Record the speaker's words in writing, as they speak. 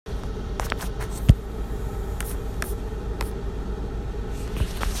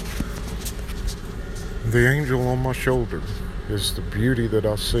The angel on my shoulder is the beauty that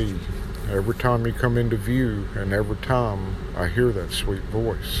I see every time you come into view and every time I hear that sweet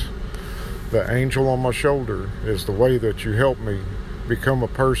voice. The angel on my shoulder is the way that you help me become a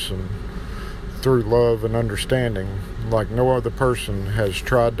person through love and understanding like no other person has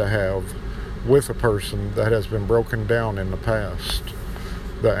tried to have with a person that has been broken down in the past.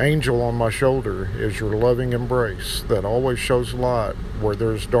 The angel on my shoulder is your loving embrace that always shows light where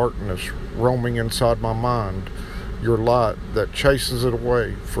there's darkness roaming inside my mind, your light that chases it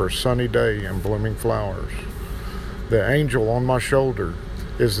away for a sunny day and blooming flowers. The angel on my shoulder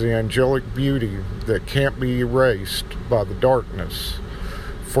is the angelic beauty that can't be erased by the darkness,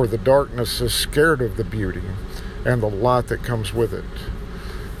 for the darkness is scared of the beauty and the light that comes with it.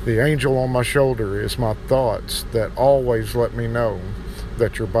 The angel on my shoulder is my thoughts that always let me know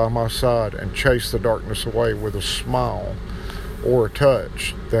that you're by my side and chase the darkness away with a smile or a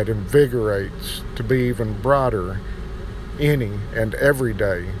touch that invigorates to be even brighter any and every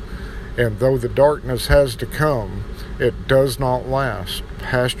day. And though the darkness has to come, it does not last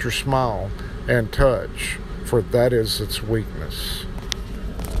past your smile and touch, for that is its weakness.